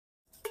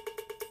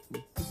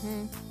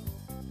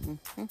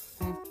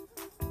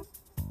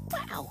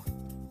Wow.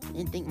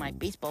 Didn't think my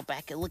baseball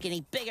bat could look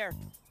any bigger,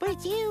 but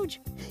it's huge.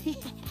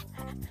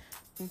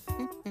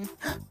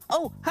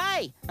 Oh,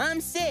 hi,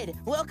 I'm Sid.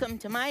 Welcome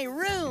to my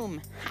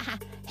room.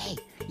 Hey,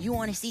 you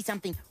want to see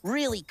something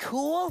really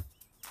cool?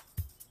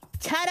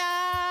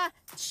 Ta-da!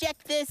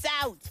 Check this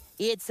out.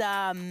 It's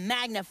a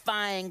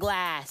magnifying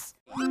glass.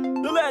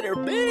 The letter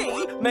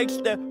B makes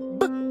the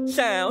B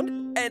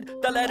sound, and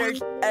the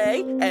letters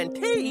A and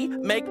T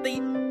make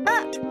the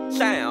AT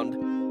sound.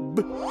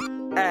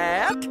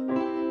 B-AT.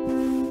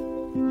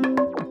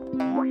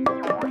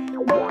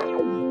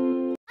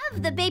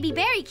 Of the Baby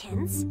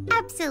Berrykins?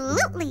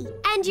 Absolutely.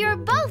 And you're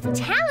both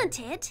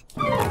talented?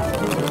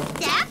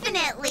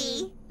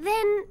 Definitely.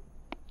 Then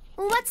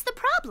what's the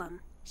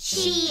problem?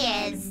 She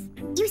is.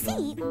 You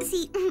see,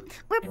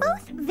 we're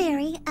both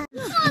very,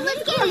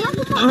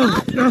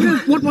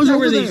 What was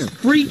over these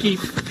freaky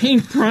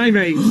pink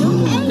primates?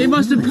 They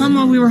must have come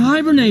while we were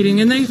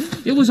hibernating, and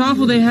it was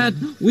awful. They had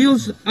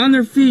wheels on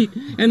their feet,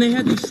 and they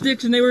had these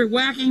sticks, and they were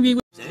whacking me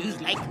with...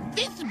 Like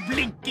this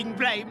blinking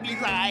brightly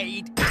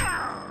light.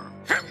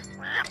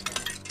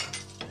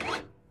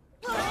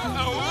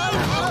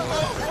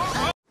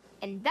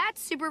 And that,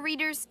 Super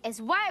Readers,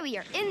 is why we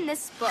are in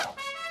this book.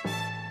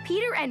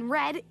 Peter and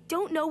Red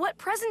don't know what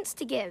presents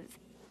to give.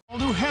 All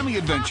new Hemi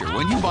Adventure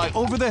when you buy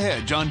Over the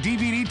Hedge on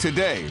DVD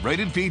today,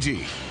 rated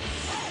PG.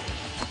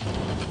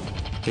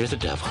 You're the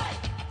devil.